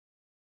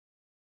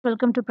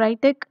Welcome to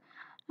பிரைடெக்.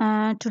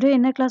 Today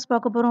என்ன class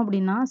பார்க்க போறோம்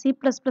அப்படின்னா, C++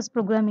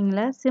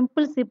 ப்ரோகிராமிங்ல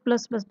சிம்பிள் C++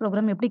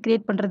 ப்ரோகிராம் எப்படி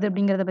கிரியேட் பண்றது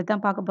அப்படிங்கிறத பத்தி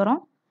தான் பார்க்க போறோம்.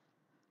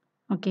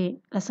 ஓகே,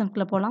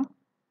 லெசன்க்குள்ள போலாம்.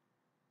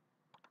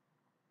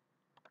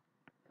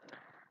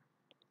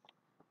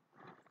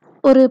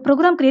 ஒரு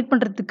ப்ரோகிராம் கிரியேட்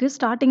பண்றதுக்கு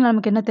ஸ்டார்ட்டிங்ல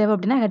நமக்கு என்ன தேவை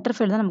அப்படின்னா, ஹெடர்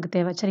ஃபைல் தான் நமக்கு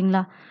தேவை.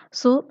 சரிங்களா?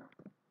 ஸோ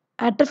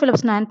ஹெடர் ஃபைல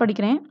ஃபர்ஸ்ட் நான் ஆட்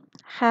படிக்கிறேன்.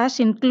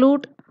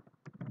 #include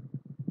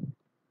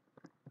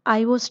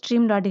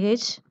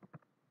iostream.h.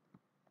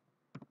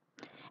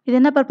 இது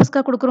என்ன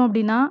பர்ப்பஸ்க்காக குடுக்குறோம்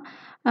அப்படின்னா,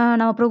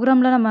 நம்ம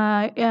ப்ரோகிராம்ல நம்ம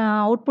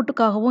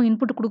அவுட்புட்டுக்காகவும்,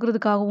 இன்புட்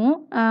குடுக்குறதுக்காகவும்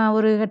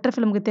ஒரு ஹெடர்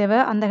ஃபைல் நமக்கு தேவை.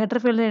 அந்த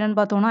ஹெடர் ஃபைல் என்னன்னு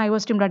பார்த்தோம்னா,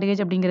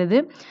 iostream.h அப்படிங்கிறது.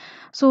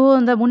 ஸோ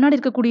அந்த முன்னாடி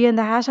இருக்கக்கூடிய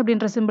இந்த ஹேஷ்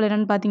அப்படின்ற சிம்பல்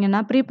என்னன்னு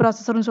பார்த்தீங்கன்னா, ப்ரீ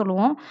ப்ராசஸர்ன்னு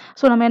சொல்லுவோம்.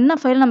 ஸோ நம்ம என்ன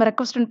ஃபைல் நம்ம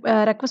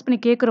ரெக்வெஸ்ட் பண்ணி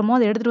கேட்குறோமோ,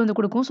 அத எடுத்துட்டு வந்து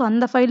குடுக்கும். ஸோ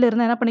அந்த ஃபைல்ல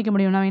இருந்து என்ன பண்ணிக்க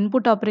முடியும்? நம்ம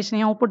இன்புட்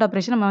ஆப்பரேஷனையும், அவுட்புட்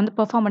ஆப்பரேஷன் நம்ம வந்து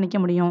பெர்ஃபார்ம் பண்ணிக்க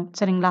முடியும்.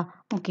 சரிங்களா?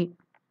 ஓகே.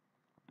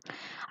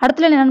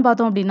 அடுத்த லைன் என்னன்னு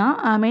பார்த்தோம் அப்படின்னா,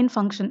 மெயின்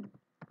ஃபங்ஷன்.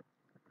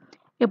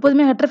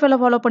 எப்போதுமே ஹெடர் ஃபைல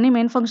ஃபாலோ பண்ணி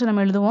மெயின் ஃபங்ஷன்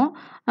நம்ம எழுதுவோம்.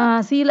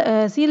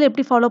 சில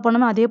எப்படி ஃபாலோ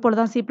பண்ணோமோ அதே போல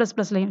தான்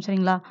C++லயும்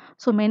சரிங்களா?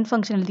 ஸோ மெயின்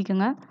ஃபங்ஷன்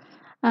எழுதிக்கோங்க.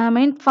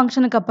 மெயின்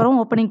ஃபங்ஷனுக்கு அப்புறம்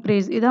ஓப்பனிங்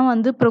பிரேஸ். இதான்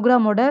வந்து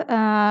ப்ரோகிராமோட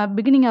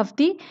பிகினிங் ஆஃப்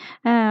தி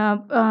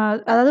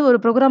அதாவது ஒரு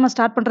ப்ரோகிராம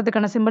ஸ்டார்ட்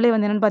பண்றதுக்கான சிம்பலே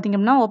வந்து என்னன்னு பார்த்தீங்க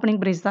அப்படின்னா,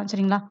 ஓப்பனிங் பிரேஸ் தான்.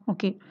 சரிங்களா?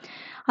 ஓகே.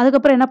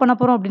 அதுக்கப்புறம் என்ன பண்ண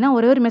போறோம் அப்படின்னா,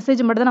 ஒரே ஒரு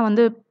மெசேஜ் மட்டும் தான் நான்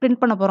வந்து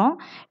பிரிண்ட் பண்ண போறோம்.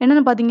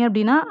 என்னன்னு பார்த்தீங்க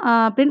அப்படின்னா,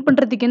 பிரிண்ட்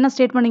பண்றதுக்கு என்ன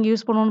ஸ்டேட்மெண்ட் நீங்க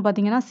யூஸ் பண்ணுவோம்னு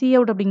பார்த்தீங்கன்னா,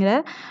 cout அப்படிங்கிற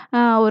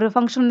ஒரு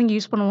ஃபங்ஷன் நீங்க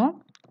யூஸ் பண்ணுவோம்.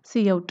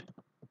 cout.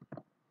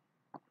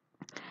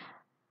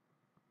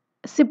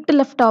 ஷிஃப்ட்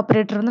லெஃப்ட்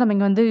ஆப்பரேட்டர் வந்து நம்ம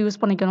இங்க வந்து யூஸ்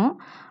பண்ணிக்கணும்.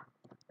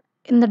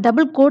 இந்த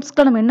டபுள்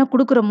கோட்ஸ்க்கு நம்ம என்ன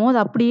குடுக்குறோமோ, அது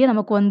அப்படியே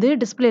நமக்கு வந்து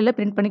டிஸ்ப்ளேல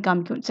பிரிண்ட் பண்ணி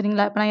காமிக்கும்.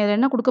 சரிங்களா? இப்ப நான் இதுல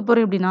என்ன குடுக்க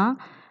போறேன் அப்படின்னா,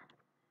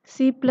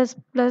 C++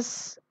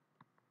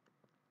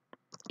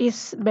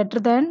 is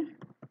better than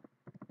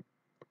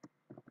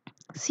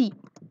C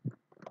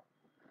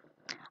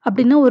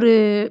அப்படின்னு ஒரு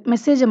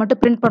மெசேஜ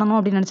மட்டும் பிரிண்ட் பண்ணணும்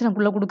அப்படின்னு நினைச்சு நான்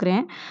உள்ள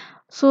குடுக்குறேன்.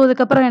 ஸோ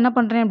அதுக்கப்புறம் என்ன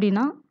பண்றேன்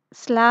அப்படின்னா,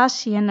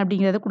 /n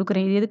அப்படிங்கிறத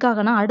குடுக்குறேன். இது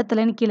எதுக்காகன்னா, அடுத்த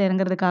லைன் கீழ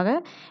இறங்குறதுக்காக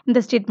இந்த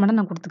ஸ்டேட்மெண்ட்ட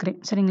நான் குடுத்துக்கிறேன்.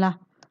 சரிங்களா?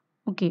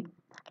 ஓகே.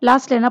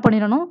 லாஸ்ட்ல என்ன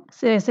பண்ணிறணும்,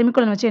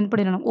 செமிகோலன் வச்சு எண்ட்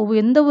பண்ணிறணும்.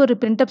 எந்த ஒரு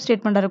பிரிண்டப்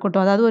ஸ்டேட்மெண்ட்டா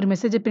இருக்கட்டும், அதாவது ஒரு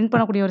மெசேஜ பிரிண்ட்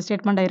பண்ணக்கூடிய ஒரு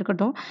ஸ்டேட்மெண்ட்டா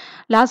இருக்கட்டும்,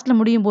 லாஸ்ட்ல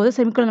முடியும்போது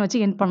செமிகோலன்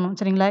வச்சு எண்ட் பண்ணணும்.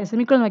 சரிங்களா?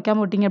 செமிகோலன்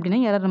வைக்காம விட்டீங்க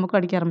அப்படின்னா, எரர் நமக்கு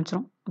அடிக்க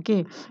ஆரம்பிச்சுரும். ஓகே.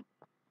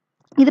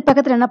 இது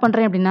பக்கத்துல என்ன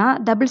பண்றேன் அப்படின்னா,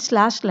 டபுள்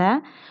ஸ்லாஷ்ல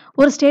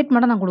ஒரு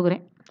ஸ்டேட்மெண்ட்ட நான்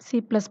குடுக்குறேன். C++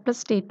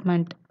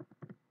 statement.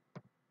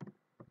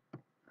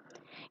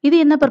 இது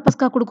என்ன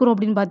பர்ப்பஸ்க்காக குடுக்குறோம்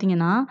அப்படின்னு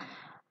பார்த்தீங்கன்னா,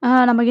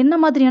 நம்ம என்ன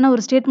மாதிரியான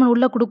ஒரு ஸ்டேட்மெண்ட்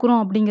உள்ள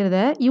குடுக்குறோம் அப்படிங்கிறத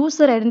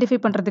யூசர் ஐடென்டிஃபை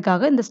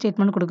பண்றதுக்காக இந்த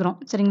ஸ்டேட்மெண்ட் குடுக்குறோம்.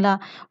 சரிங்களா?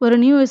 ஒரு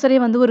நியூ யூசரே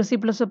வந்து ஒரு C++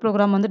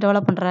 ப்ரோகிராம் வந்து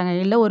டெவலப் பண்றாங்க.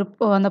 இல்ல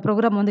அந்த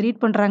ப்ரோகிராம் வந்து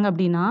ரீட் பண்றாங்க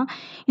அப்படின்னா,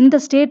 இந்த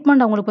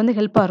ஸ்டேட்மெண்ட் அவங்களுக்கு வந்து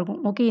ஹெல்ப்பா இருக்கும்.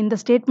 ஓகே. இந்த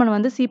ஸ்டேட்மெண்ட்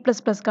வந்து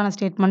C++க்கான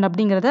ஸ்டேட்மெண்ட்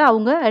அப்படிங்கிறத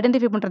அவங்க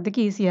ஐடென்டிஃபை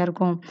பண்றதுக்கு ஈஸியா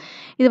இருக்கும்.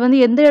 இது வந்து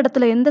எந்த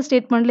இடத்துல, எந்த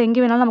ஸ்டேட்மெண்ட்ல எங்க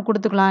வேணாலும் நம்ம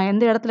குடுத்துக்கலாம்.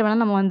 எந்த இடத்துல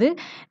வேணாலும் நம்ம வந்து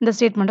இந்த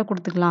ஸ்டேட்மெண்ட்ட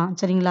குடுத்துக்கலாம்.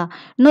 சரிங்களா?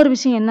 இன்னொரு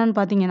விஷயம் என்னன்னு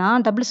பார்த்தீங்கன்னா,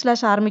 டபுள்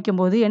ஸ்லாஷ்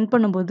ஆரம்பிக்கும்போது, எண்ட்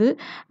பண்ணும்போது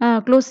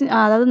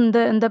அதாவது இந்த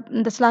இந்த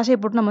இந்த ஸ்லாஷை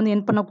போட்டு நம்ம வந்து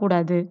எண்ட்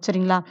பண்ணக்கூடாது.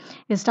 சரிங்களா?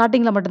 இது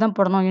ஸ்டார்ட்டிங்ல மட்டும் தான்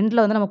போடணும்.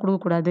 எண்ட்ல வந்து நம்ம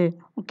குடுக்கக்கூடாது.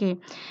 ஓகே.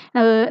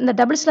 இந்த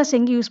டபுள் ஸ்லாஷ்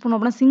எங்க யூஸ் பண்ணுவோம்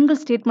அப்படின்னா, சிங்கிள்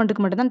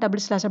ஸ்டேட்மெண்ட்க்கு மட்டும் தான்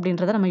டபுள் ஸ்லாஷ்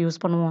அப்படின்றத நம்ம யூஸ்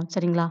பண்ணுவோம்.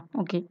 சரிங்களா?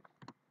 ஓகே.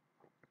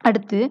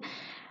 அடுத்து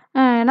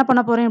என்ன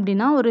பண்ண போறேன்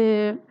அப்படின்னா, ஒரு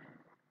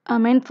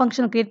மெயின்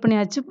ஃபங்ஷன் கிரியேட்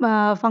பண்ணியாச்சு.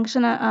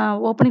 ஃபங்ஷன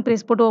ஓப்பனிங்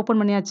பிரேஸ் போட்டு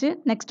ஓப்பன் பண்ணியாச்சு.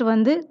 நெக்ஸ்ட்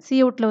வந்து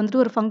coutல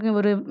வந்துட்டு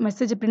ஒரு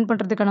மெசேஜ் பிரிண்ட்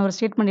பண்றதுக்கான ஒரு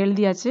ஸ்டேட்மெண்ட்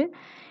எழுதியாச்சு.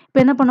 இப்ப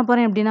என்ன பண்ண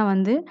போறேன் அப்படின்னா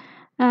வந்து,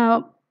 அ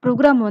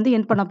ப்ரோகிராம் வந்து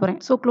எண்ட் பண்ண போறேன்.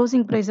 ஸோ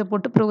க்ளோசிங் பிரேஸ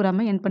போட்டு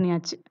ப்ரோகிராம எண்ட்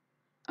பண்ணியாச்சு.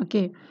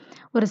 ஓகே.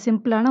 ஒரு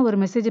சிம்பிளான ஒரு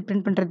மெசேஜ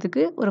பிரிண்ட்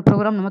பண்றதுக்கு ஒரு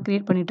ப்ரோகிராம் நம்ம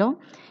கிரியேட் பண்ணிட்டோம்.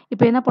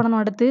 இப்ப என்ன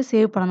பண்ணணும் அடுத்து?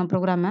 சேவ் பண்ணணும்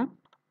ப்ரோகிராம.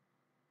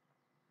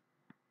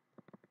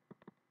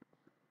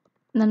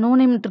 இந்த நோ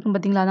நேம் இருக்கும்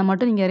பார்த்தீங்களா? அத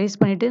மட்டும் நீங்க எரேஸ்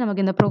பண்ணிட்டு,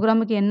 நமக்கு இந்த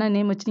ப்ரோகிராமுக்கு என்ன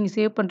நேம் வச்சு நீங்க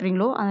சேவ்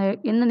பண்றீங்களோ,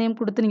 என்ன நேம்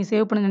குடுத்து நீங்க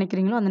சேவ் பண்ண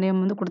நினைக்கிறீங்களோ, அந்த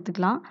நேம் வந்து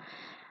குடுத்துக்கலாம்.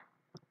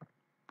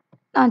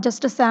 நான்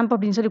ஜஸ்ட் சாம்ப்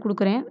அப்படின்னு சொல்லி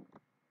குடுக்குறேன்.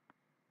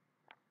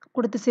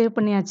 குடுத்து சேவ்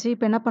பண்ணியாச்சு.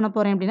 இப்ப என்ன பண்ண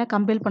போறேன் அப்படின்னா,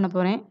 கம்பைல் பண்ண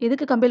போறேன்.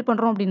 எதுக்கு கம்பைல்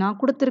பண்றோம் அப்படின்னா,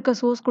 குடுத்திருக்க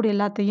சோர்ஸ் கோட்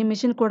எல்லாத்தையும்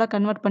மெஷின் கோடா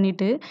கன்வெர்ட்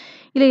பண்ணிட்டு,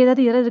 இல்ல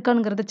ஏதாவது எரர்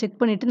இருக்காங்கிறத செக்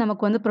பண்ணிட்டு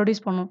நமக்கு வந்து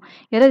ப்ரொடியூஸ் பண்ணும்.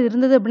 எரர்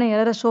இருந்தது அப்படின்னா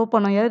எரர ஷோ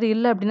பண்ணும். எரர்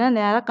இல்ல அப்படின்னா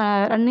நேரா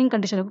ரன்னிங்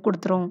கண்டிஷனுக்கு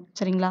குடுத்துரும்.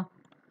 சரிங்களா?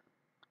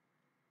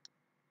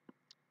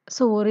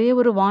 ஸோ ஒரே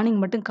ஒரு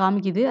வார்னிங் மட்டும்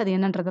காமிக்குது. அது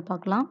என்னன்றத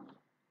பார்க்கலாம்.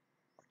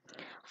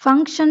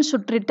 Function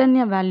should return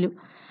a value.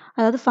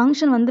 அதாவது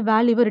ஃபங்ஷன் வந்து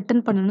வேல்யூவ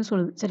ரிட்டர்ன் பண்ணணும்னு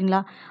சொல்லுது. சரிங்களா?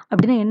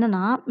 அப்படின்னா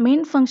என்னன்னா,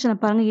 மெயின் ஃபங்ஷன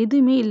பாருங்க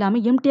எதுவுமே இல்லாம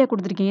எம்ப்டியா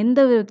குடுத்துருக்கேன்.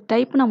 எந்த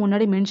டைப் நான்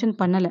முன்னாடி மென்ஷன்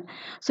பண்ணல.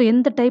 ஸோ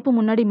எந்த டைப்பும்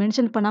முன்னாடி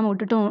மென்ஷன் பண்ணாம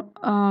விட்டுட்டோம்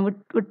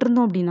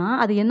விட்டிருந்தோம் அப்படின்னா,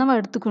 அது என்னவா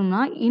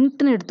எடுத்துக்கும்னா,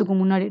 இன்ட்ன்னு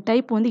எடுத்துக்கும் முன்னாடி.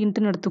 டைப் வந்து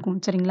இன்ட்ன்னு எடுத்துக்கும்.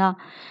 சரிங்களா?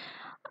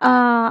 ஆ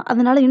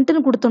அதனால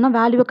இன்ட்ன்னு குடுத்தோம்னா,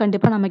 வேல்யூவ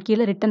கண்டிப்பா நம்ம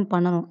கீழ ரிட்டர்ன்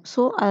பண்ணணும்.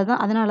 ஸோ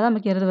அதனால தான்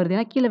நமக்கு எரர் வருது.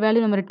 ஏன்னா கீழ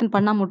வேல்யூ நம்ம ரிட்டர்ன்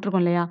பண்ணாம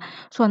விட்டுருக்கோம் இல்லையா?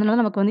 ஸோ அதனால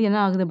நமக்கு வந்து என்ன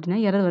ஆகுது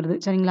அப்படின்னா, எரர் வருது.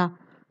 சரிங்களா?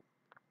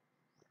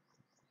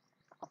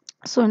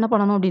 ஸோ என்ன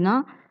பண்ணணும் அப்படின்னா,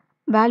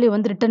 வேல்யூ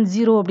வந்து ரிட்டர்ன்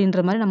 0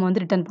 அப்படின்ற மாரி நம்ம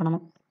வந்து ரிட்டர்ன்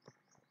பண்ணணும்.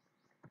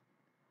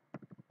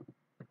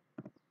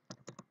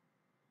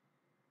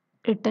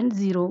 ரிட்டர்ன்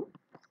 0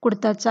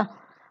 குடுத்தாச்சா?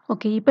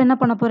 ஓகே. இப்ப என்ன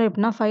பண்ண போறேன்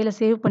அப்படின்னா, ஃபைல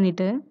சேவ்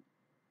பண்ணிட்டு,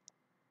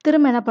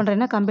 திரும்ப என்ன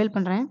பண்றேன்னா, கம்பைல்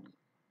பண்றேன்.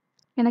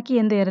 எனக்கு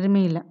எந்த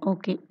எரருமே இல்ல.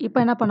 ஓகே. இப்ப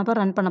என்ன பண்ண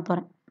போறேன்? ரன் பண்ண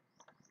போறேன்.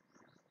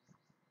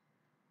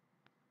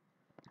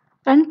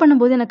 ரன்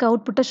பண்ணும்போது எனக்கு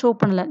அவுட்புட்ட ஷோ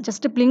பண்ணல.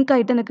 ஜஸ்ட் பிளிங்க்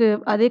ஆயிட்டு எனக்கு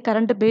அதே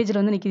கரண்ட் பேஜ்ல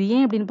வந்து நிக்குது.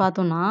 ஏன் அப்படின்னு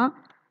பார்த்தோம்னா,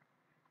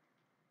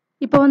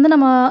 இப்ப வந்து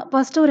நம்ம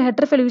ஃபர்ஸ்ட் ஒரு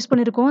ஹெடர் ஃபைல் யூஸ்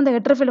பண்ணியிருக்கோம். அந்த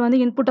ஹெடர் ஃபைல் வந்து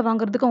இன்புட்ட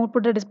வாங்குறதுக்கும்,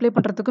 அவுட்புட்ட டிஸ்ப்ளே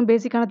பண்றதுக்கும்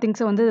பேசிக்கான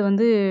திங்க்ஸ வந்து இது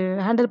வந்து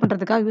ஹேண்டில்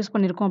பண்றதுக்காக யூஸ்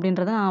பண்ணியிருக்கோம்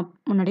அப்படின்றத நான்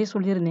முன்னாடியே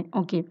சொல்லியிருந்தேன்.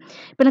 ஓகே.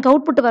 இப்ப எனக்கு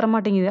அவுட்புட்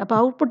வரமாட்டேங்குது. அப்ப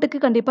அவுட்புட்டுக்கு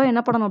கண்டிப்பா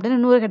என்ன பண்ணணும் அப்படின்னா,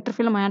 இன்னொரு ஹெடர்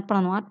ஃபைல் நம்ம ஆட்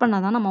பண்ணணும். ஆட் பண்ணா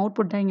தான் நம்ம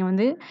அவுட்புட்ட இங்க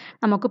வந்து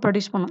நமக்கு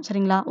ப்ரொடியூஸ் பண்ணும்.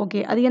 சரிங்களா?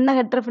 ஓகே. அது என்ன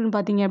ஹெடர் ஃபைல்ன்னு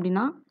பார்த்தீங்க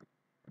அப்படின்னா,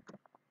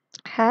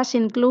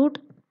 #include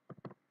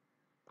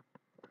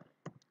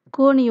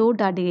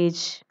conio.h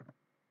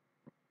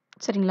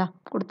சரிங்களா?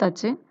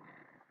 குடுத்தாச்சு.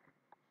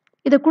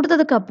 இத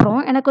குடுத்ததுக்கு அப்புறம்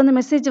எனக்கு வந்து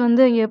மெசேஜ்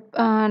வந்து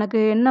எனக்கு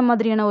என்ன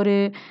மாதிரியான ஒரு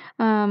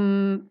அம்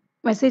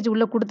மெசேஜ்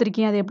உள்ள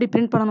குடுத்துருக்கேன். அத எப்படி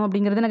பிரிண்ட் பண்ணணும்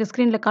அப்படிங்கிறத எனக்கு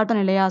ஸ்க்ரீன்ல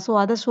காட்டணும் இல்லையா? ஸோ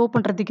அத ஷோ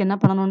பண்றதுக்கு என்ன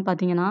பண்ணணும்னு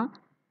பார்த்தீங்கன்னா,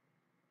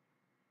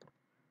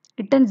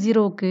 ரிட்டர்ன்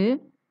 0க்கு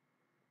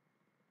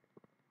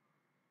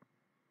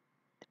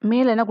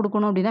மேல என்ன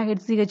குடுக்கணும் அப்படின்னா,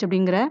 ஹெச்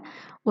அப்படிங்கிற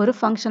ஒரு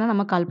ஃபங்ஷன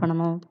நம்ம கால்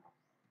பண்ணணும்.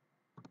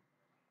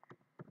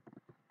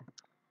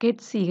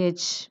 கெட்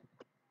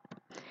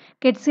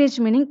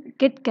மீனிங்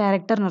கெட்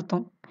கேரக்டர்ன்னு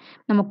அர்த்தம்.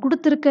 நம்ம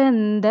குடுத்துருக்க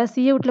இந்த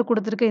சிஅவுட்ல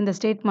குடுத்துருக்க இந்த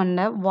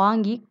ஸ்டேட்மெண்ட்ட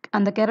வாங்கி,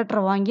 அந்த கேரக்டர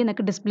வாங்கி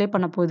எனக்கு டிஸ்ப்ளே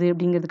பண்ண போகுது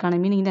அப்படிங்கிறதுக்கான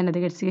மீனிங் தான்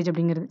என்னது கெட்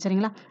அப்படிங்கிறது.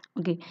 சரிங்களா?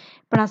 ஓகே.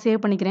 இப்ப நான்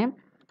சேவ் பண்ணிக்கிறேன்.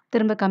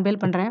 திரும்ப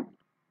கம்பைல் பண்றேன்.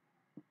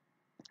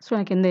 ஸோ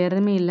எனக்கு எந்த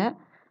எரருமே இல்ல.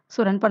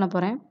 ஸோ ரன் பண்ண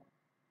போறேன்.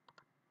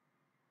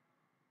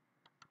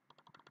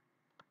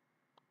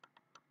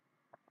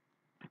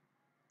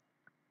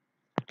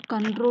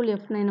 கண்ட்ரோல்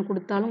F9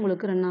 குடுத்தாலும்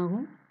உங்களுக்கு ரன்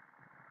ஆகும்.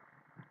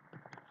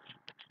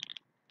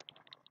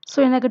 ஸோ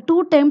எனக்கு 2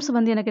 டைம்ஸ்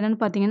வந்து எனக்கு என்னன்னு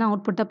பார்த்தீங்கன்னா,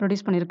 அவுட்புட்டா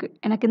ப்ரொடியூஸ் பண்ணியிருக்கு.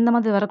 எனக்கு இந்த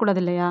மாதிரி வரக்கூடாது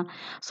இல்லையா?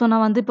 ஸோ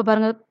நான் வந்து இப்ப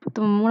பாருங்க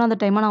 3வது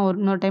டைமா நான்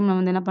இன்னொரு டைம் நான்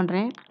வந்து என்ன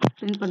பண்றேன்,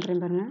 பிரிண்ட்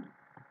பண்றேன் பாருங்க.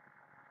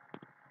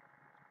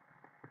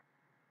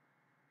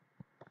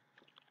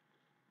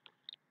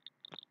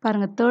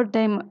 பாருங்க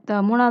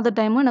 3வது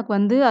டைமும் எனக்கு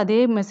வந்து அதே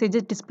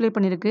மெசேஜ டிஸ்ப்ளே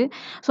பண்ணியிருக்கு.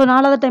 ஸோ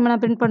 4வது டைம்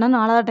நான் பிரிண்ட் பண்ணா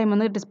 4வது டைம்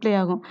வந்து டிஸ்ப்ளே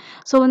ஆகும்.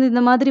 ஸோ வந்து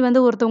இந்த மாதிரி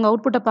வந்து ஒருத்தவங்க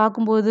அவுட்புட்ட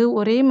பார்க்கும்போது,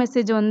 ஒரே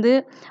மெசேஜ் வந்து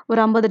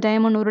ஒரு 50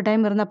 டைம், 100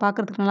 டைம் இருந்தா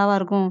பார்க்கறதுக்கு நல்லாவா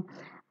இருக்கும்?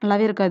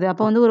 நல்லாவே இருக்காது.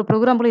 அப்போ வந்து ஒரு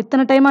ப்ரோகிராம்குள்ள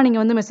இத்தன டைமா நீங்க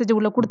வந்து மெசேஜ்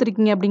உள்ள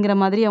குடுத்துருக்கீங்க அப்படிங்கிற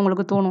மாதிரி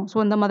அவங்களுக்கு தோணும். ஸோ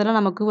இந்த மாதிரிலாம்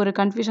நமக்கு ஒரு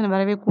கன்ஃப்யூஷன்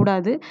வரவே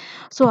கூடாது.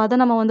 ஸோ அத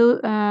நம்ம வந்து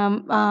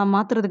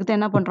மாத்துறதுக்கு தான்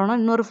என்ன பண்றோம்னா,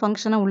 இன்னொரு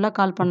ஃபங்ஷன உள்ள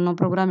கால் பண்ணணும்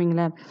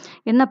ப்ரோகிராமிங்ல.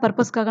 என்ன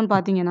பர்ப்பஸ்க்காகன்னு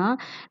பார்த்தீங்கன்னா,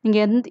 நீங்க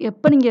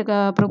எப்ப நீங்க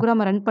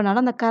ப்ரோகிராம ரன்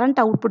பண்ணாலும் அந்த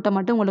கரண்ட் அவுட்புட்ட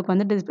மட்டும் உங்களுக்கு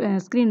வந்து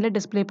ஸ்க்ரீன்ல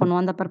டிஸ்ப்ளே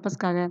பண்ணும் அந்த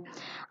பர்ப்பஸ்க்காக.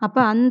 அப்ப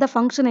அந்த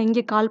ஃபங்ஷன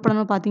எங்கே கால்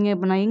பண்ணணும்னு பார்த்தீங்க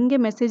அப்படின்னா, எங்கே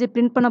மெசேஜ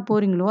பிரிண்ட் பண்ண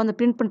போறீங்களோ, அந்த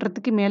பிரிண்ட்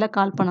பண்றதுக்கு மேல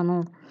கால்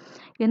பண்ணணும்.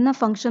 என்ன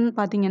ஃபங்ஷன்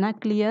பார்த்தீங்கன்னா,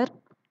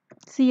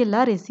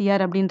 CLR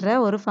அப்படின்ற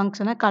ஒரு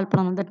ஃபங்ஷன கால்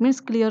பண்ணணும். That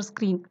means clear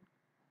screen.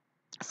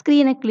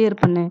 ஸ்க்ரீன clear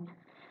பண்ணு.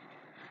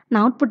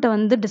 நான் அவுட்புட்ட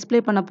வந்து டிஸ்ப்ளே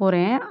பண்ண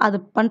போறேன். அது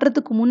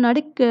பண்றதுக்கு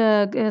முன்னாடி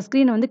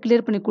ஸ்க்ரீன வந்து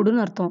கிளியர் பண்ணி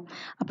குடுன்னு அர்த்தம்.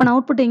 அப்ப நான்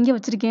அவுட்புட்ட எங்கே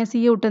வச்சிருக்கேன்?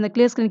 சிஅவுட் அந்த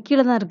கிளியர் ஸ்க்ரீன் கீழ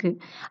தான் இருக்கு.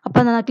 அப்ப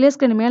அந்த நான் கிளியர்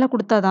ஸ்க்ரீன் மேல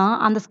குடுத்தா தான்,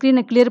 அந்த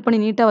ஸ்க்ரீன கிளியர் பண்ணி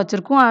நீட்டா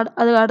வச்சிருக்கும்.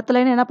 அது அடுத்த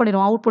லைன் என்ன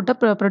பண்ணிரும்?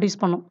 அவுட்புட்ட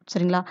ப்ரொடியூஸ் பண்ணும்.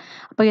 சரிங்களா?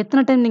 அப்ப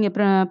எத்தன டைம் நீங்க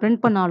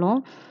பிரிண்ட் பண்ணாலும்,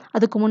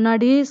 அதுக்கு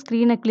முன்னாடி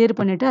ஸ்க்ரீன கிளியர்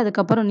பண்ணிட்டு,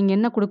 அதுக்கப்புறம் நீங்க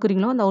என்ன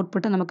குடுக்குறீங்களோ, அந்த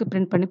அவுட்புட்ட நமக்கு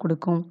பிரிண்ட் பண்ணி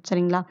குடுக்கும்.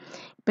 சரிங்களா?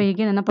 இப்ப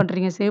எகைன் என்ன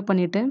பண்றீங்க? சேவ்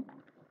பண்ணிட்டு,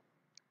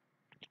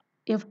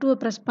 F2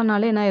 பிரஸ்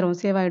பண்ணாலே என்ன ஆயிரும்?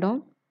 சேவ் ஆயிடும்.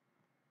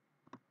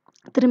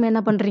 திரும்ப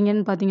என்ன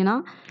பண்றீங்கன்னு பார்த்தீங்கன்னா,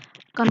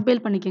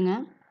 கம்பைல் பண்ணிக்கங்க.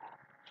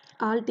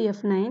 Alt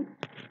F9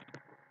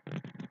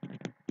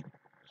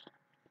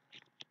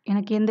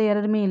 எனக்கு எந்த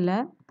எரருமே இல்ல.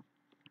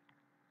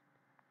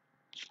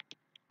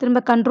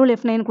 திரும்ப கண்ட்ரோல்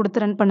F9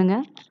 குடுத்து ரன் பண்ணுங்க.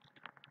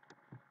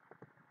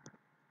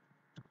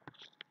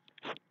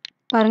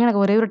 பாருங்க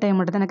எனக்கு ஒரே ஒரு டைம்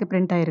மட்டும் தான் எனக்கு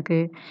பிரிண்ட் ஆயிருக்கு.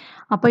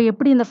 அப்ப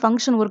எப்படி இந்த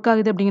ஃபங்ஷன் ஒர்க்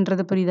ஆகுது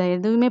அப்படின்றது புரியுதா?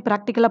 எதுவுமே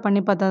பிராக்டிகலா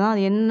பண்ணி பார்த்தா தான்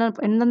அது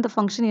எந்தெந்த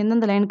ஃபங்ஷன்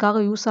எந்தெந்த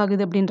லைனுக்காக யூஸ்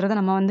ஆகுது அப்படின்றத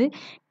நம்ம வந்து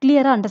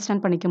கிளியரா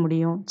அண்டர்ஸ்டாண்ட் பண்ணிக்க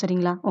முடியும்.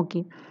 சரிங்களா?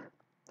 ஓகே.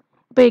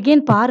 இப்ப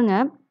எகைன் பாருங்க.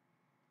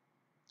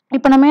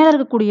 இப்ப நான் மேல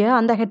இருக்கக்கூடிய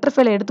அந்த ஹெடர்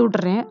ஃபைல எடுத்து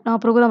விட்டுறேன்.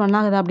 நான் ப்ரோகிராம் ரன்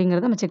ஆகுதா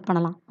அப்படிங்கிறத நம்ம செக்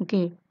பண்ணலாம்.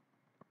 ஓகே.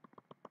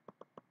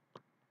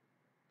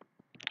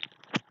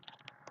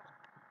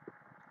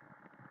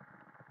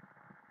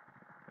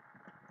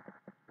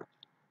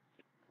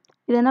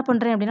 இத என்ன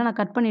பண்றேன் அப்படின்னா, நான்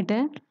கட் பண்ணிட்டு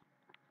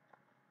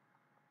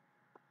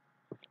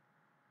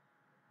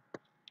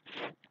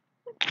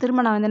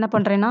திரும்ப நான் வந்து என்ன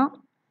பண்றேன்னா,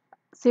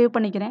 சேவ்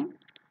பண்ணிக்கிறேன்.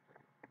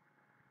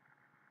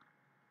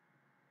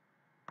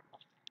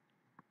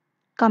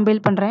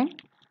 கம்பைல் பண்றேன்.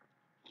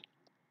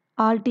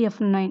 Alt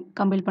F9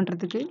 கம்பைல்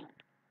பண்றதுக்கு.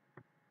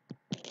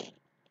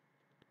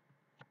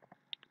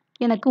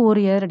 எனக்கு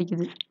ஒரு எரர்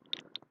அடிக்குது.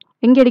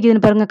 எங்க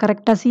அடிக்குதுன்னு பாருங்க.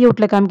 கரெக்ட்டா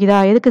சிஅவுட்ல காமிக்குதா?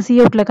 எதுக்கு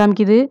சிஅவுட்ல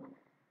காமிக்குது?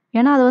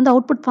 ஏன்னா அது வந்து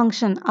அவுட்புட்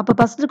ஃபங்ஷன். அப்ப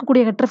ஃபர்ஸ்ட்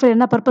இருக்கக்கூடிய ஹெடர் ஃபைல்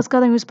என்ன பர்ப்பஸ்க்காக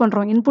தான் யூஸ்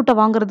பண்றோம்? இன்புட்ட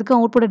வாங்குறதுக்கும்,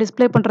 அவுட்புட்ட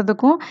டிஸ்ப்ளே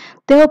பண்றதுக்கும்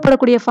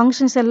தேவைப்படக்கூடிய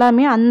ஃபங்ஷன்ஸ்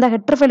எல்லாமே அந்த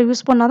ஹெடர் ஃபைல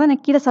யூஸ் பண்ணா தான்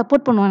எனக்கு கீழ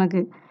சப்போர்ட் பண்ணும்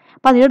எனக்கு.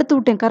 அப்ப அத எடுத்து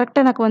விட்டேன். கரெக்ட்டா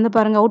எனக்கு வந்து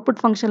பாருங்க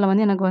அவுட்புட் ஃபங்ஷன்ல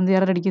வந்து எனக்கு வந்து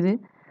எரர் அடிக்குது.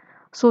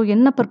 ஸோ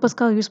என்ன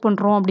பர்ப்பஸ்க்காக யூஸ்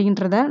பண்றோம்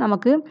அப்படின்றத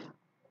நமக்கு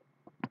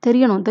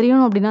தெரியணும்.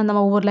 தெரியணும் அப்படின்னா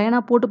நம்ம ஒவ்வொரு லைனா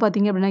போட்டு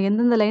பார்த்தீங்க அப்படின்னா,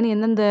 எந்தெந்த லைன்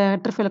எந்தெந்த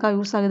ஹெடர் ஃபைலுக்காக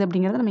யூஸ் ஆகுது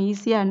அப்படிங்கிறத நம்ம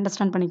ஈஸியா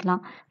அண்டர்ஸ்டாண்ட்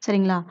பண்ணிக்கலாம்.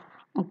 சரிங்களா?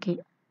 ஓகே.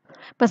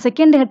 இப்போ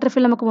செகண்ட் ஹெட்டர்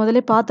ஃபைல் நமக்கு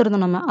முதலே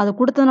பார்த்துருந்தோம் நம்ம. அத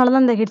குடுத்ததுனால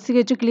தான் இந்த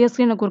ஹெச்சிஹெச்சும் கிளியர்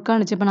ஸ்க்ரீன் எனக்கு ஒர்க்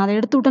ஆனுச்சு. இப்ப நான் அத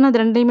எடுத்து விட்டேன்னா,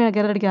 அது 2யுமே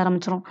எனக்கு எரர் அடிக்க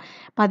ஆரம்பிச்சுரும்.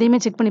 இப்ப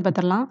அதையுமே செக் பண்ணி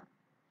பார்த்துரலாம்.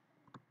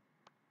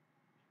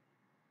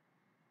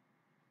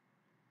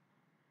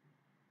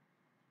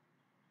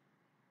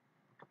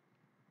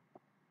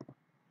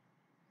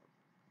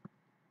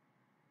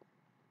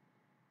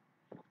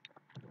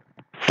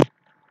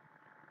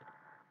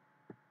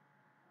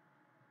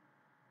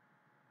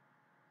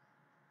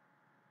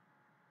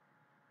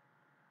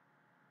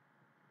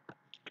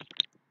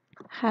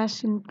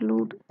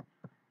 #include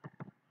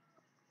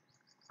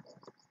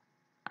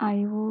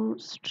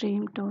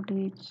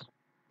iostream.h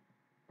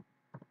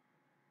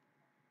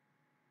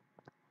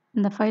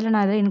இந்த ஃபைல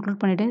நான் இதில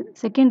இன்க்ளூட் பண்ணிட்டேன்.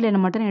 செகண்ட்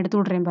லைன மட்டும் நான் எடுத்து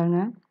விடுறேன்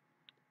பாருங்க.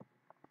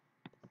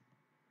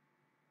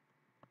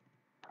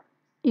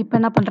 இப்ப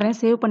என்ன பண்றேன்,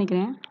 சேவ்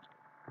பண்ணிக்கிறேன்.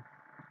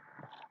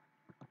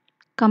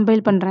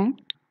 கம்பைல் பண்றேன்.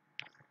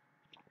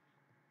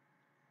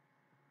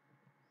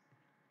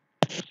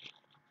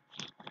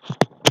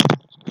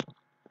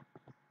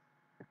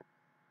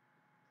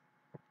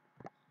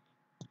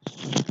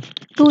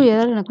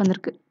 எரர் எனக்கு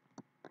வந்திருக்கு.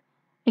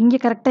 எங்க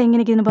கரெக்ட்டா எங்க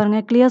நிக்குதுன்னு பாருங்க.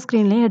 கிளியர்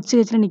ஸ்க்ரீன்லயும்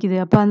ஹெச்ல நிக்குது.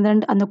 அப்ப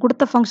அந்த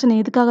குடுத்த ஃபங்ஷன்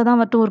எதுக்காக தான்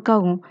மட்டும் ஒர்க்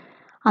ஆகும்?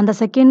 அந்த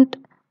செகண்ட்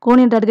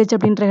கோனியன்.h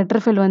அப்படின்ற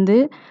ஹெட்டர் ஃபைல் வந்து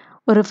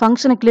ஒரு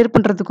ஃபங்ஷன கிளியர்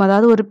பண்றதுக்கும்,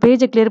 அதாவது ஒரு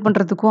பேஜ கிளியர்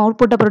பண்றதுக்கும்,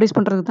 அவுட்புட்ட ப்ரொடியூஸ்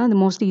பண்றதுக்கு தான் இது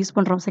மோஸ்ட்லி யூஸ்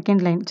பண்றோம்.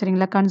 செகண்ட் லைன்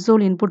சரிங்களா?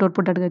 கன்சோல் இன்புட்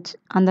அவுட்புட்.h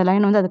அந்த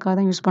லைன் வந்து அதுக்காக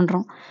தான் யூஸ்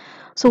பண்றோம்.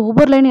 ஸோ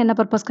ஒவ்வொரு லைனும் என்ன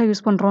பர்ப்பஸ்க்காக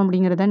யூஸ் பண்றோம்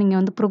அப்படிங்கிறத நீங்க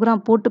வந்து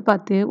ப்ரோகிராம் போட்டு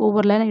பார்த்து,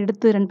 ஒவ்வொரு லைன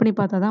எடுத்து ரன் பண்ணி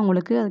பார்த்தா தான்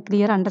உங்களுக்கு அது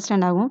கிளியரா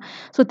அண்டர்ஸ்டாண்ட் ஆகும்.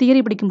 ஸோ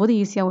தியரி படிக்கும்போது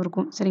ஈஸியாவும்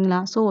இருக்கும். சரிங்களா?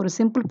 ஸோ ஒரு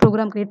சிம்பிள்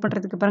ப்ரோகிராம் கிரியேட்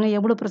பண்றதுக்கு பாருங்க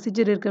எவ்வளோ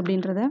ப்ரொசீஜர் இருக்கு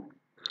அப்படின்றத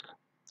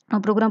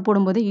ப்ரோகிராம்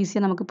போடும்போது ஈஸியா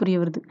நமக்கு புரிய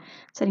வருது.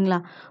 சரிங்களா?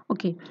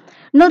 ஓகே.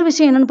 இன்னொரு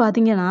விஷயம் என்னன்னு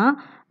பார்த்தீங்கன்னா,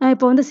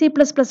 இப்போ வந்து C++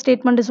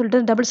 ஸ்டேட்மெண்ட் சொல்லிட்டு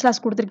டபுள்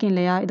ஸ்லாஷ் குடுத்துருக்கேன்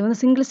இல்லையா? இது வந்து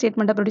சிங்கிள்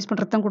ஸ்டேட்மெண்ட்ட ப்ரொடியூஸ்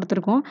பண்றதுக்கு தான்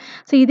குடுத்துருக்கோம்.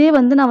 ஸோ இதே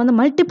வந்து நான் வந்து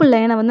மல்டிபிள்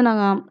லைன வந்து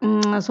நாங்க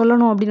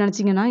சொல்லணும் அப்படின்னு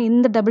நினைச்சீங்கன்னா,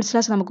 இந்த டபுள்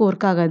ஸ்லாஷ் நமக்கு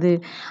ஒர்க் ஆகாது.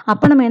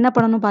 அப்ப நம்ம என்ன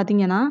பண்ணணும்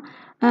பார்த்தீங்கன்னா,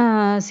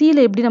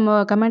 Cல எப்படி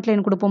நம்ம கமாண்ட்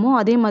லைன் குடுப்போமோ,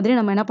 அதே மாதிரி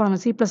நம்ம என்ன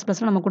பண்ணணும்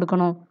C++ல நம்ம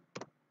குடுக்கணும்.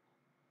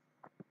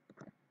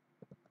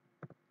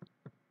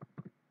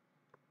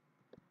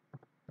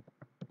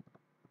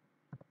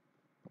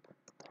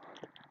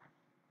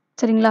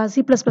 சரிங்களா?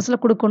 C++ல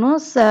குடுக்கணும்.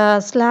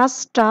 ஸ்லாஷ்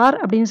ஸ்டார்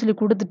அப்படின்னு சொல்லி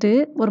குடுத்துட்டு,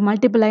 ஒரு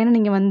மல்டிபிள் லைன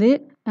நீங்க வந்து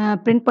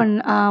பிரிண்ட்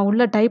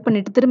உள்ள டைப்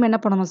பண்ணிட்டு, திரும்ப என்ன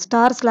பண்ணணும்,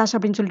 ஸ்டார் ஸ்லாஷ்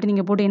அப்படின்னு சொல்லிட்டு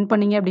நீங்க போட்டு எண்ட்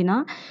பண்ணீங்க அப்படின்னா,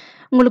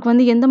 உங்களுக்கு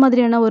வந்து எந்த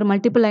மாதிரியான ஒரு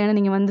மல்டிபிள் லைன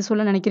நீங்க வந்து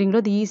சொல்ல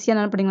நினைக்கிறீங்களோ, அது ஈஸியா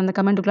என்ன பண்ணீங்க அந்த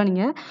கமெண்ட்டுக்குள்ள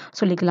நீங்க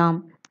சொல்லிக்கலாம்.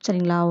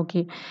 சரிங்களா? ஓகே.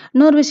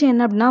 இன்னொரு விஷயம்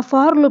என்ன அப்படின்னா, நான்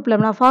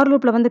ஃபார்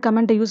லூப்ல வந்து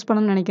கமெண்ட்ட யூஸ்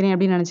பண்ணணும்னு நினைக்கிறேன்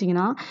அப்படின்னு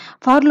நினைச்சீங்கன்னா,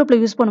 ஃபார் லூப்ல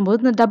யூஸ்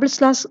பண்ணும்போது இந்த டபுள்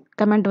ஸ்லாஷ்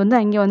கமெண்ட் வந்து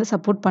அங்கே வந்து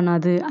சப்போர்ட்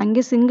பண்ணாது.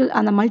 அங்கே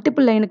அந்த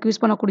மல்டிபிள் லைனுக்கு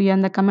யூஸ் பண்ணக்கூடிய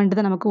அந்த கமெண்ட்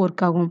தான் நமக்கு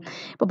ஒர்க் ஆகும்.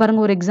 இப்ப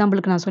பாருங்க ஒரு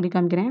எக்ஸாம்பிளுக்கு நான் சொல்லி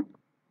காமிக்கிறேன்.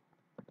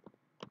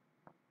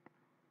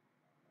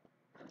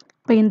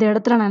 இப்ப இந்த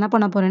இடத்துல நான் என்ன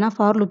பண்ண போறேன்னா,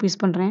 ஃபார் லூப்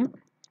யூஸ் பண்றேன்.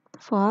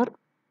 For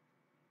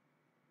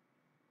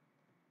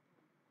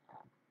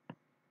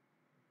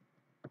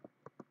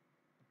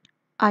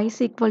I is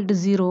equal to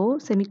 0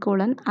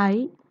 semicolon I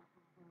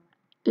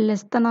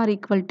less than or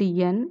equal to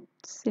n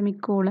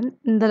semicolon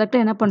இந்த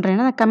இடத்துல என்ன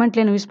பண்றேன்னா, நான் கமெண்ட்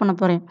லைன் யூஸ் பண்ண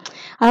போறேன்.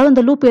 அதாவது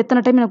இந்த லூப்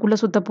எத்தனை டைம் எனக்குள்ள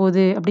சுத்த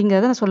போகுது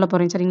அப்படிங்கிறத நான் சொல்ல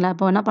போறேன். சரிங்களா?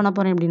 இப்போ என்ன பண்ண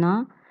போறேன் அப்படின்னா,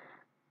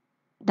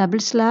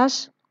 double slash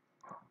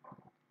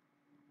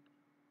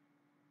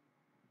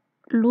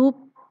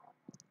loop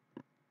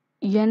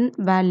n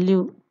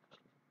value.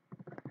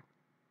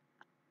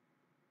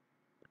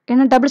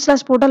 ஏன்னா டபுள்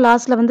ஸ்லாஷ் போட்டா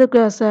லாஸ்ட்ல வந்து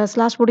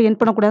ஸ்லாஷ் போட்டு எண்ட்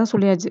பண்ணக்கூடாதுன்னு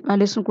சொல்லியாச்சு.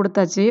 வேல்யூஸும்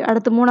குடுத்தாச்சு.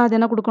 அடுத்து 3வது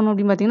என்ன குடுக்கணும்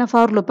அப்படின்னு பார்த்தீங்கன்னா,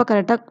 ஃபார் லூப்ப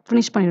கரெக்ட்டா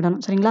ஃபினிஷ் பண்ணிடணும்.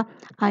 சரிங்களா?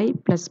 I++.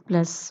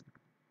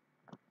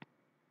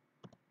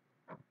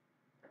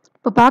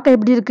 இப்ப பார்க்க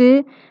எப்படி இருக்கு?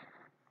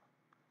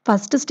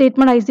 First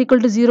statement I is equal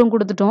to 0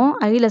 குடுத்துட்டோம்.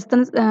 I less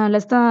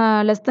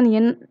than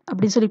n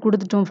அப்படின்னு சொல்லி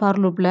குடுத்துட்டோம் ஃபார்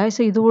லூப்ல.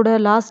 ஸோ இதோட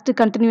லாஸ்ட்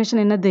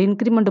கன்டினியூஷன் என்னது?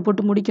 இன்கிரிமெண்ட்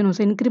போட்டு முடிக்கணும்.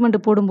 ஸோ இன்கிரிமெண்ட்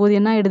போடும்போது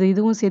என்ன ஆயிடுது?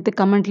 இதுவும் சேர்த்து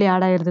கமெண்ட்லயே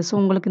ஆட் ஆயிருது. ஸோ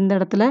உங்களுக்கு இந்த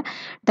இடத்துல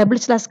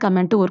டபுள் ஸ்லாஷ்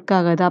கமெண்ட் ஒர்க்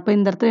ஆகாது. அப்ப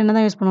இந்த இடத்துல என்ன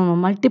தான் யூஸ்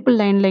பண்ணணும்? மல்டிபிள்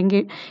லைன்ல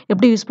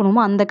எப்படி யூஸ்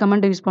பண்ணுவோமோ அந்த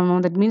கமெண்ட் யூஸ்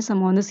பண்ணணும். தட் மீன்ஸ்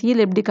நம்ம வந்து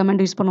Cல எப்படி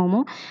கமெண்ட் யூஸ்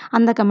பண்ணுவோமோ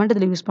அந்த கமெண்ட்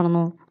இதுல யூஸ்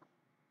பண்ணணும்.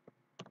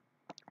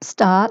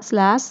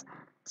 ஸ்லாஷ்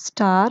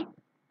ஸ்டார்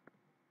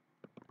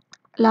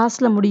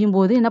லாஸ்ட்ல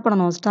முடியும்போது என்ன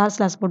பண்ணணும்? ஸ்டார்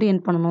ஸ்லாஷ் போட்டு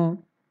எண்ட் பண்ணணும்.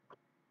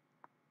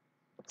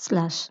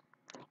 ஸ்லாஷ்.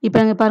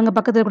 இப்ப இங்க பாருங்க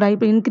பக்கத்துல கூட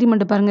இப்ப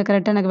இன்கிரிமெண்ட் பாருங்க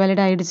கரெக்ட்டா எனக்கு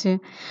வேலிட் ஆயிடுச்சு.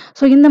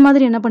 ஸோ இந்த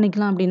மாதிரி என்ன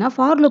பண்ணிக்கலாம் அப்படின்னா,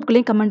 ஃபார்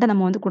லூப்குள்ளேயும் கமெண்ட்ட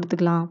நம்ம வந்து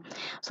குடுத்துக்கலாம்.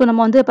 ஸோ நம்ம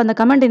வந்து இப்ப அந்த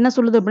கமெண்ட் என்ன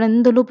சொல்லுது அப்படின்னா,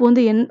 இந்த லூப்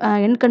வந்து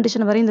எண்ட்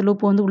கண்டிஷன் வரை இந்த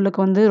லூப் வந்து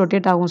உள்ளுக்கு வந்து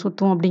ரொட்டேட் ஆகும்,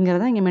 சுத்தும்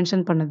அப்படிங்கிறத இங்க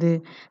மென்ஷன் பண்ணுது.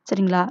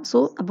 சரிங்களா? ஸோ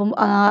அப்போ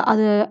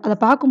அத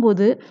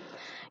பார்க்கும்போது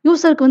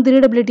யூசருக்கு வந்து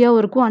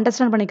ரீடபிலிட்டியாவும் இருக்கும்,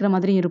 அண்டர்ஸ்டாண்ட் பண்ணிக்கிற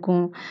மாதிரியும்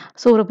இருக்கும்.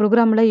 ஸோ ஒரு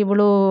ப்ரோகிராம்ல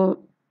இவ்வளோ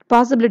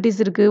பாசிபிலிட்டீஸ்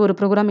இருக்கு. ஒரு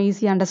ப்ரோகிராம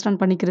ஈஸியா அண்டர்ஸ்டாண்ட்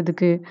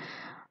பண்ணிக்கிறதுக்கு.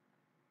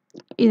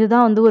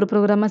 இதுதான் வந்து ஒரு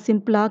ப்ரோகிராம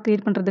சிம்பிளா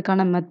கிரியேட்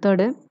பண்றதுக்கான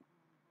மெத்தடு.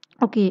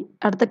 ஓகே.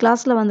 அடுத்த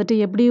கிளாஸ்ல வந்துட்டு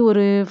எப்படி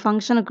ஒரு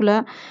ஃபங்ஷனுக்குள்ள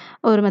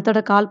ஒரு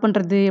மெத்தட கால்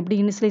பண்றது, எப்படி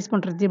இனிஷியலைஸ்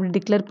பண்றது, எப்படி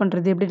டிக்ளேர்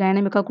பண்றது, எப்படி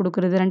டைனமிக்கா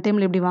குடுக்குறது, ரன்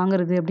டைம்ல எப்படி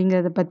வாங்குறது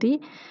அப்படிங்கிறத பத்தி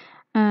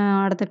அ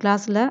அடுத்த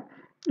கிளாஸ்ல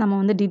நம்ம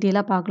வந்து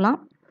டீட்டெயிலா பார்க்கலாம்.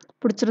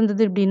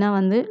 புடிச்சிருந்தது அப்படின்னா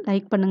வந்து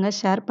லைக் பண்ணுங்க,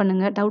 ஷேர்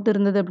பண்ணுங்க. டவுட்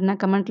இருந்தது அப்படின்னா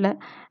கமெண்ட்ல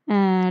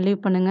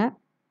லீவ் பண்ணுங்க.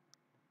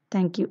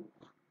 Thank you.